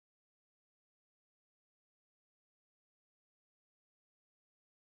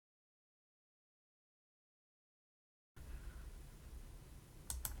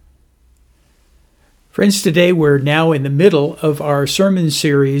Friends, today we're now in the middle of our sermon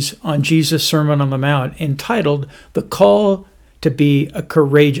series on Jesus' Sermon on the Mount entitled The Call to Be a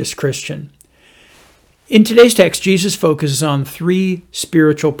Courageous Christian. In today's text, Jesus focuses on three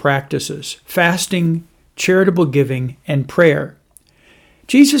spiritual practices: fasting, charitable giving, and prayer.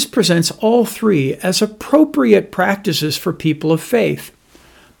 Jesus presents all three as appropriate practices for people of faith.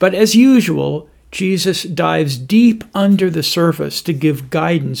 But as usual, Jesus dives deep under the surface to give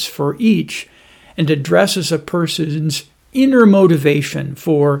guidance for each and addresses a person's inner motivation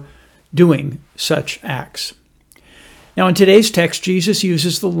for doing such acts. Now, in today's text, Jesus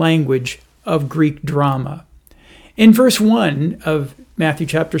uses the language of Greek drama. In verse 1 of Matthew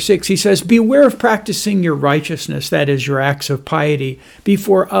chapter 6, he says, "Beware of practicing your righteousness," that is, your acts of piety,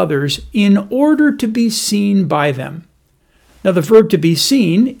 "before others, in order to be seen by them." Now, the verb to be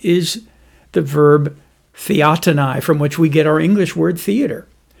seen is the verb theatonai, from which we get our English word theater.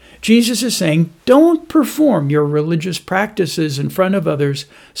 Jesus is saying, don't perform your religious practices in front of others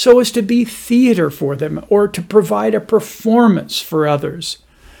so as to be theater for them or to provide a performance for others.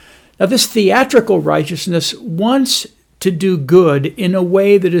 Now, this theatrical righteousness wants to do good in a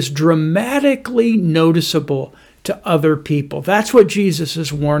way that is dramatically noticeable to other people. That's what Jesus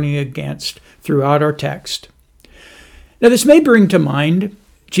is warning against throughout our text. Now, this may bring to mind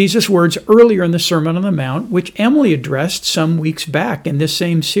Jesus' words earlier in the Sermon on the Mount, which Emily addressed some weeks back in this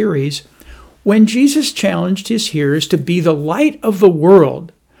same series, when Jesus challenged his hearers to be the light of the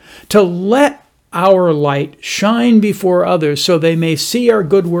world, to let our light shine before others so they may see our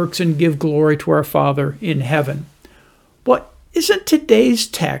good works and give glory to our Father in heaven. Well, isn't today's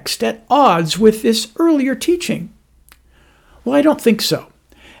text at odds with this earlier teaching? Well, I don't think so.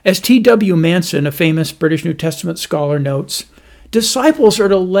 As T.W. Manson, a famous British New Testament scholar, notes, disciples are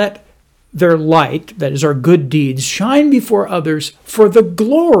to let their light, that is our good deeds, shine before others for the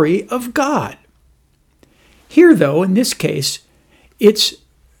glory of God. Here, though, in this case, it's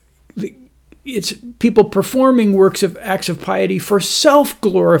people performing acts of piety for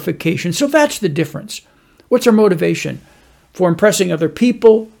self-glorification. So that's the difference. What's our motivation? For impressing other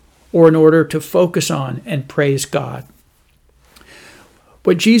people or in order to focus on and praise God?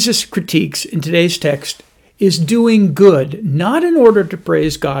 What Jesus critiques in today's text is doing good, not in order to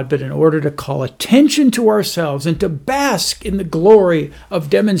praise God, but in order to call attention to ourselves and to bask in the glory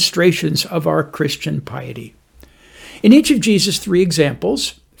of demonstrations of our Christian piety. In each of Jesus' three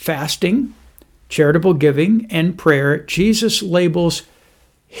examples, fasting, charitable giving, and prayer, Jesus labels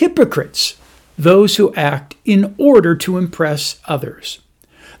hypocrites those who act in order to impress others.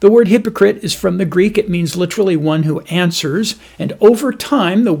 The word hypocrite is from the Greek. It means literally one who answers, and over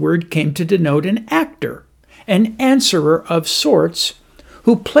time the word came to denote an actor, an answerer of sorts,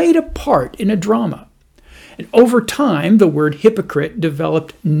 who played a part in a drama. And over time, the word hypocrite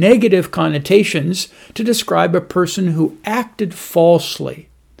developed negative connotations to describe a person who acted falsely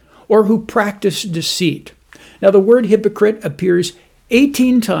or who practiced deceit. Now, the word hypocrite appears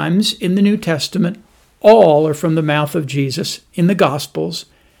 18 times in the New Testament. All are from the mouth of Jesus in the Gospels,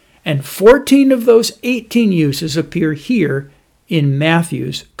 and 14 of those 18 uses appear here in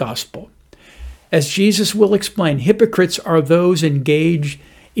Matthew's Gospel. As Jesus will explain, hypocrites are those engaged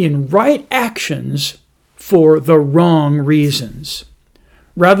in right actions for the wrong reasons.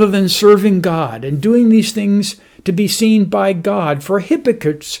 Rather than serving God and doing these things to be seen by God, for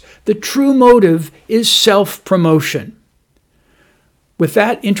hypocrites, the true motive is self-promotion. With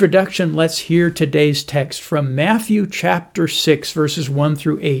that introduction, let's hear today's text from Matthew chapter 6, verses 1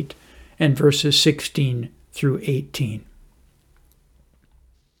 through 8, and verses 16 through 18.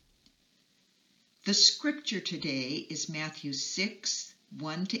 The scripture today is Matthew 6,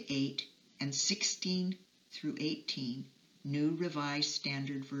 1 to 8, and 16 through 18, New Revised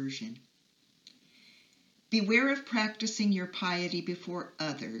Standard Version. Beware of practicing your piety before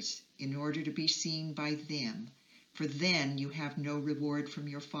others in order to be seen by them, for then you have no reward from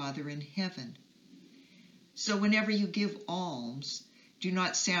your Father in heaven. So whenever you give alms, do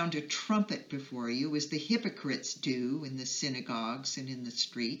not sound a trumpet before you, as the hypocrites do in the synagogues and in the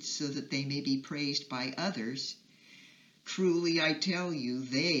streets, so that they may be praised by others. Truly, I tell you,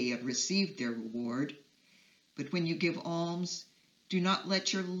 they have received their reward. But when you give alms, do not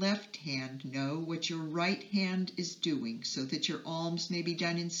let your left hand know what your right hand is doing, so that your alms may be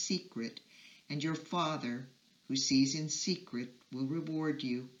done in secret, and your Father, who sees in secret, will reward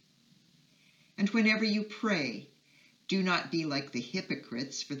you. And whenever you pray, do not be like the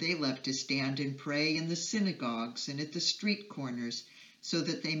hypocrites, for they love to stand and pray in the synagogues and at the street corners, so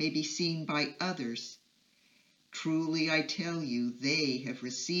that they may be seen by others. Truly, I tell you, they have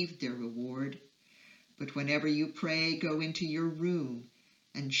received their reward. But whenever you pray, go into your room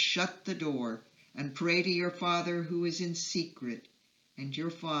and shut the door and pray to your Father who is in secret, and your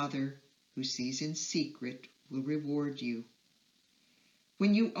Father who sees in secret will reward you.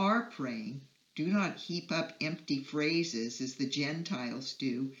 When you are praying, do not heap up empty phrases as the Gentiles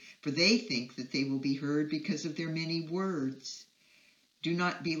do, for they think that they will be heard because of their many words. Do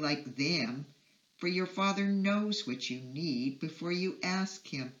not be like them, for your Father knows what you need before you ask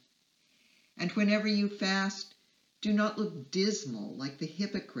him. And whenever you fast, do not look dismal like the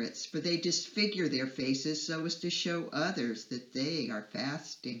hypocrites, for they disfigure their faces so as to show others that they are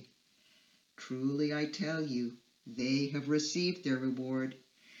fasting. Truly I tell you, they have received their reward.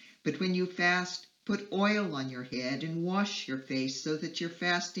 But when you fast, put oil on your head and wash your face, so that your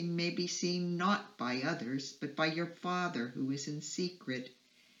fasting may be seen not by others, but by your Father who is in secret.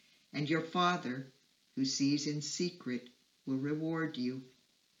 And your Father, who sees in secret, will reward you.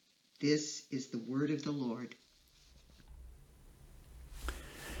 This is the word of the Lord.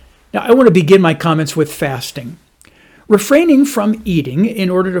 Now, I want to begin my comments with fasting. Refraining from eating in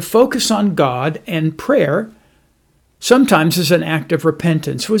order to focus on God and prayer, sometimes as an act of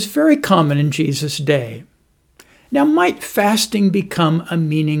repentance, was very common in Jesus' day. Now, might fasting become a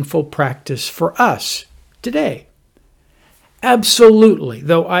meaningful practice for us today? Absolutely,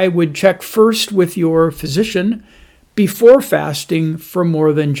 though I would check first with your physician before fasting for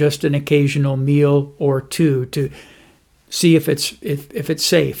more than just an occasional meal or two to see if it's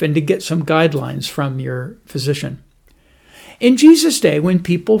safe and to get some guidelines from your physician. In Jesus' day, when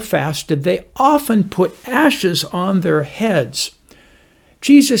people fasted, they often put ashes on their heads.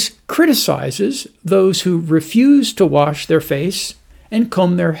 Jesus criticizes those who refuse to wash their face and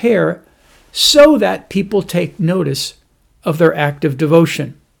comb their hair so that people take notice of their act of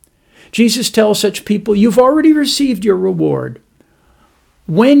devotion. Jesus tells such people, "You've already received your reward.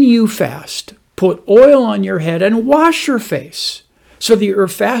 When you fast, put oil on your head and wash your face, so that your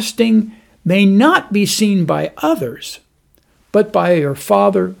fasting may not be seen by others, but by your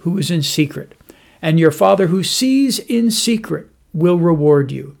Father who is in secret. And your Father who sees in secret will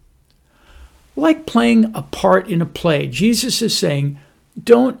reward you." Like playing a part in a play, Jesus is saying,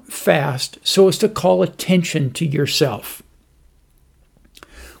 don't fast so as to call attention to yourself.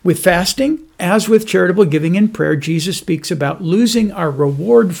 With fasting, as with charitable giving and prayer, Jesus speaks about losing our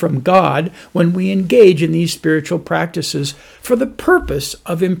reward from God when we engage in these spiritual practices for the purpose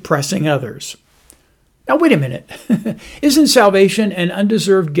of impressing others. Now, wait a minute. Isn't salvation an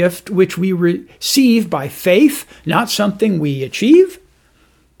undeserved gift which we receive by faith, not something we achieve?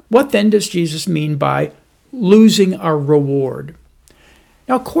 What then does Jesus mean by losing our reward?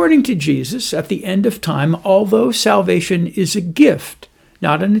 Now, according to Jesus, at the end of time, although salvation is a gift,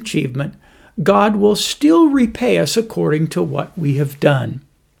 not an achievement, God will still repay us according to what we have done.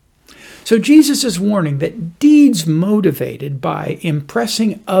 So Jesus is warning that deeds motivated by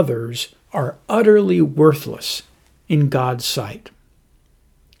impressing others are utterly worthless in God's sight.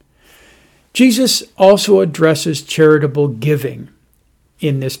 Jesus also addresses charitable giving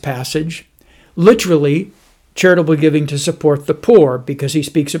in this passage, literally charitable giving to support the poor, because he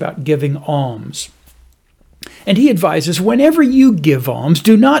speaks about giving alms. And he advises, whenever you give alms,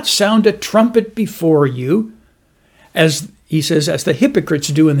 do not sound a trumpet before you, as he says, as the hypocrites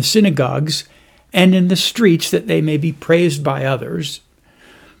do in the synagogues and in the streets, that they may be praised by others.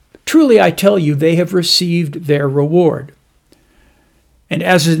 Truly, I tell you, they have received their reward. And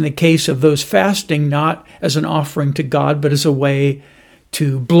as in the case of those fasting, not as an offering to God, but as a way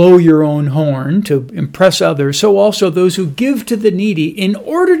to blow your own horn, to impress others, so also those who give to the needy in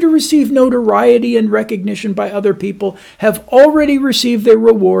order to receive notoriety and recognition by other people have already received their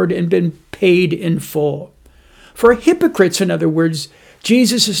reward and been paid in full. For hypocrites, in other words,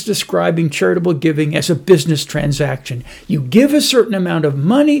 Jesus is describing charitable giving as a business transaction. You give a certain amount of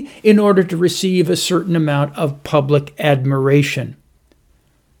money in order to receive a certain amount of public admiration.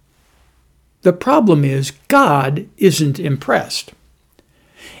 The problem is God isn't impressed.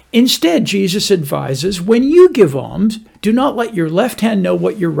 Instead, Jesus advises, when you give alms, do not let your left hand know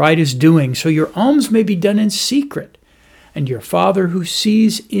what your right is doing, so your alms may be done in secret, and your Father who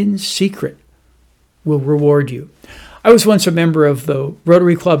sees in secret will reward you. I was once a member of the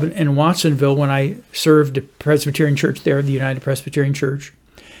Rotary Club in Watsonville when I served the Presbyterian Church there, the United Presbyterian Church,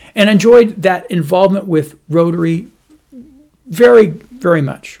 and enjoyed that involvement with Rotary very, very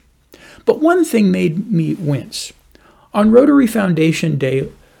much. But one thing made me wince. On Rotary Foundation Day,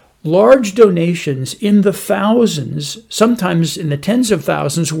 large donations in the thousands, sometimes in the tens of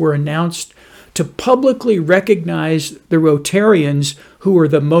thousands, were announced to publicly recognize the Rotarians who were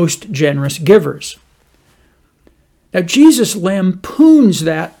the most generous givers. Now, Jesus lampoons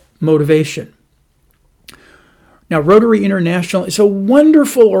that motivation. Now, Rotary International is a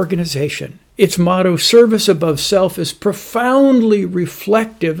wonderful organization. Its motto, service above self, is profoundly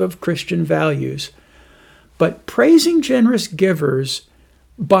reflective of Christian values. But praising generous givers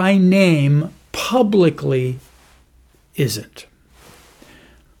by name publicly isn't.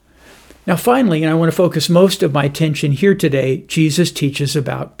 Now finally, and I want to focus most of my attention here today, Jesus teaches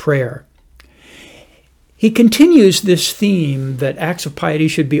about prayer. He continues this theme that acts of piety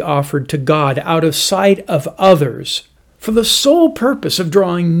should be offered to God out of sight of others for the sole purpose of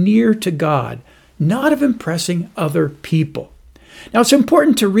drawing near to God, not of impressing other people. Now it's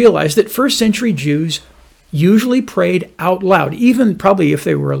important to realize that first century Jews usually prayed out loud, even probably if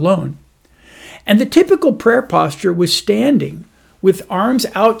they were alone. And the typical prayer posture was standing with arms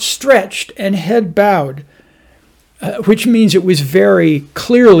outstretched and head bowed, which means it was very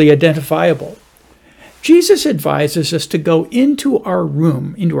clearly identifiable. Jesus advises us to go into our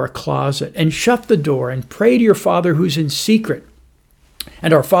room, into our closet, and shut the door and pray to your Father who's in secret.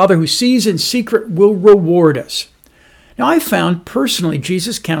 And our Father who sees in secret will reward us. Now, I found personally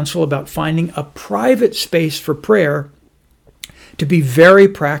Jesus' counsel about finding a private space for prayer to be very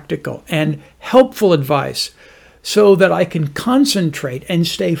practical and helpful advice so that I can concentrate and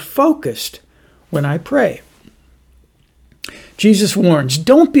stay focused when I pray. Jesus warns,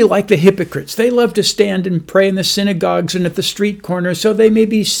 don't be like the hypocrites. They love to stand and pray in the synagogues and at the street corners so they may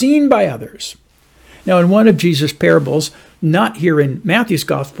be seen by others. Now, in one of Jesus' parables, not here in Matthew's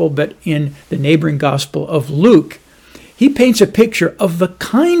gospel, but in the neighboring gospel of Luke, he paints a picture of the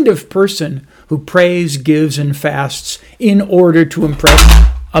kind of person who prays, gives, and fasts in order to impress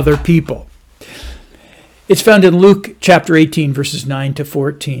other people. It's found in Luke chapter 18, verses 9 to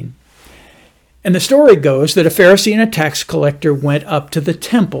 14. And the story goes that a Pharisee and a tax collector went up to the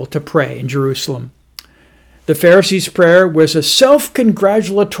temple to pray in Jerusalem. The Pharisee's prayer was a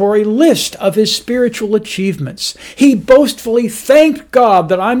self-congratulatory list of his spiritual achievements. He boastfully thanked God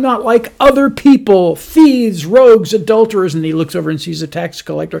that I'm not like other people, thieves, rogues, adulterers, and he looks over and sees a tax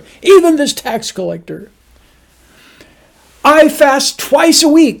collector, even this tax collector. I fast twice a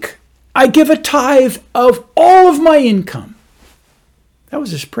week. I give a tithe of all of my income. That was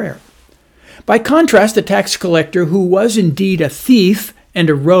his prayer. By contrast, the tax collector, who was indeed a thief and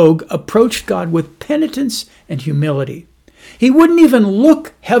a rogue, approached God with penitence and humility. He wouldn't even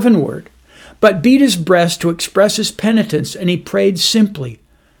look heavenward, but beat his breast to express his penitence, and he prayed simply,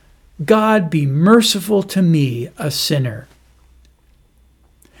 God, be merciful to me, a sinner.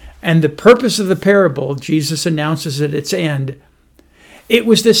 And the purpose of the parable, Jesus announces at its end, it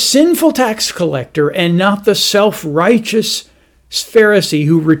was the sinful tax collector and not the self-righteous Pharisee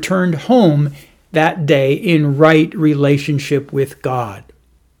who returned home that day in right relationship with God.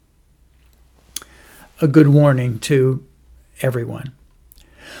 A good warning to everyone.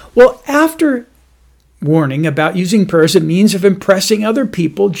 Well, after warning about using prayer as a means of impressing other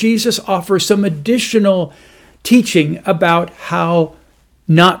people, Jesus offers some additional teaching about how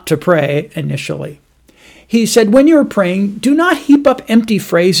not to pray initially. He said, when you're praying, do not heap up empty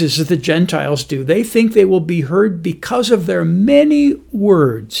phrases as the Gentiles do. They think they will be heard because of their many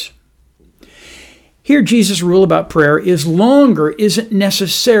words. Here, Jesus' rule about prayer is longer isn't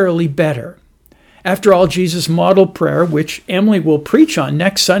necessarily better. After all, Jesus' model prayer, which Emily will preach on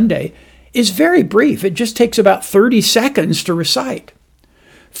next Sunday, is very brief. It just takes about 30 seconds to recite.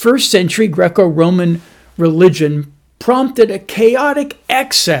 First century Greco-Roman religion prompted a chaotic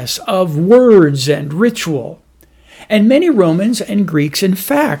excess of words and ritual. And many Romans and Greeks, in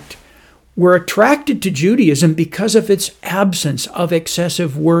fact, were attracted to Judaism because of its absence of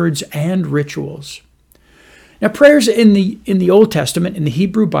excessive words and rituals. Now, prayers in the Old Testament, in the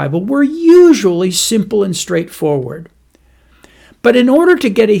Hebrew Bible, were usually simple and straightforward. But in order to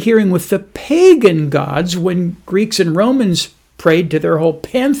get a hearing with the pagan gods, when Greeks and Romans prayed to their whole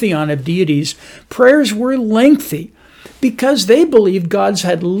pantheon of deities, prayers were lengthy because they believed gods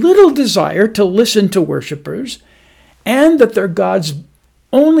had little desire to listen to worshipers and that their gods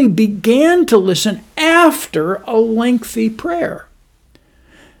only began to listen after a lengthy prayer.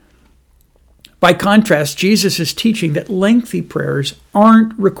 By contrast, Jesus is teaching that lengthy prayers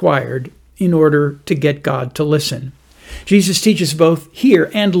aren't required in order to get God to listen. Jesus teaches both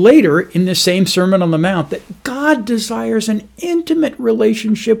here and later in the same Sermon on the Mount that God desires an intimate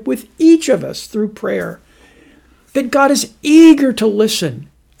relationship with each of us through prayer, that God is eager to listen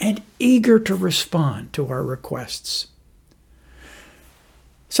and eager to respond to our requests.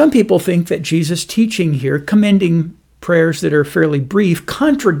 Some people think that Jesus' teaching here, commending prayers that are fairly brief,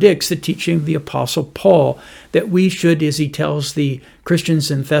 contradicts the teaching of the Apostle Paul, that we should, as he tells the Christians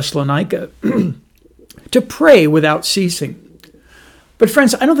in Thessalonica, to pray without ceasing. But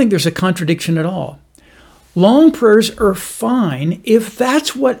friends, I don't think there's a contradiction at all. Long prayers are fine if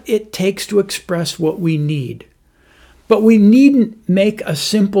that's what it takes to express what we need. But we needn't make a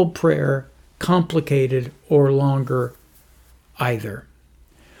simple prayer complicated or longer either.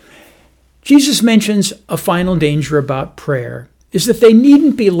 Jesus mentions a final danger about prayer is that they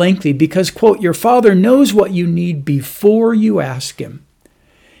needn't be lengthy because, quote, your Father knows what you need before you ask him.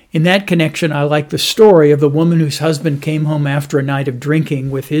 In that connection, I like the story of the woman whose husband came home after a night of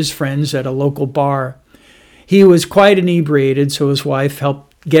drinking with his friends at a local bar. He was quite inebriated, so his wife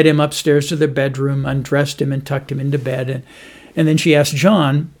helped get him upstairs to their bedroom, undressed him, and tucked him into bed. And then she asked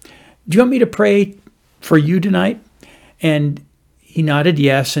John, do you want me to pray for you tonight? And he nodded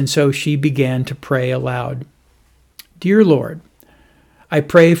yes, and so she began to pray aloud. Dear Lord, I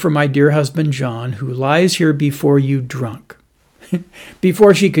pray for my dear husband John, who lies here before you drunk.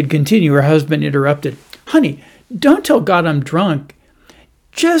 Before she could continue, her husband interrupted. Honey, don't tell God I'm drunk.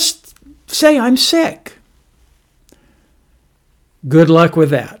 Just say I'm sick. Good luck with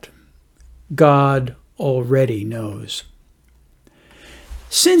that. God already knows.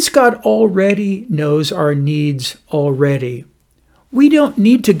 Since God already knows our needs already, we don't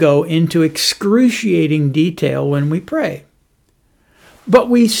need to go into excruciating detail when we pray. But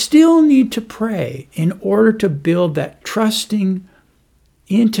we still need to pray in order to build that trusting,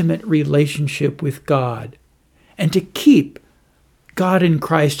 intimate relationship with God and to keep God in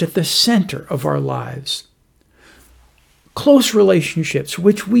Christ at the center of our lives. Close relationships,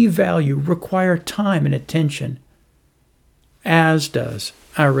 which we value, require time and attention, as does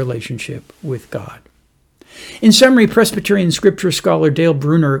our relationship with God. In summary, Presbyterian scripture scholar Dale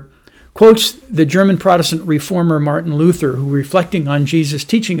Bruner quotes the German Protestant reformer Martin Luther, who, reflecting on Jesus'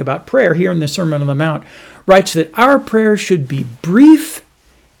 teaching about prayer here in the Sermon on the Mount, writes that our prayer should be brief,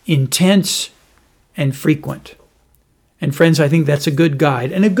 intense, and frequent. And friends, I think that's a good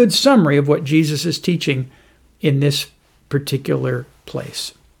guide and a good summary of what Jesus is teaching in this particular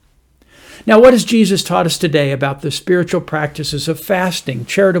place. Now, what has Jesus taught us today about the spiritual practices of fasting,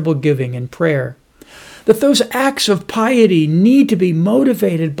 charitable giving, and prayer? That those acts of piety need to be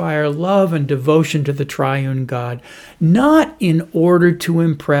motivated by our love and devotion to the triune God, not in order to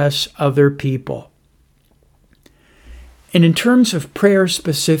impress other people. And in terms of prayer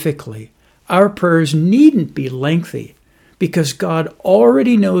specifically, our prayers needn't be lengthy because God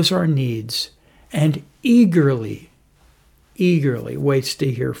already knows our needs and eagerly waits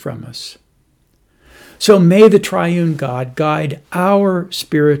to hear from us. So may the triune God guide our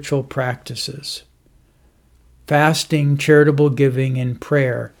spiritual practices, fasting, charitable giving, and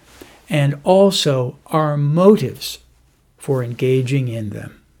prayer, and also our motives for engaging in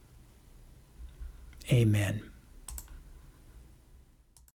them. Amen.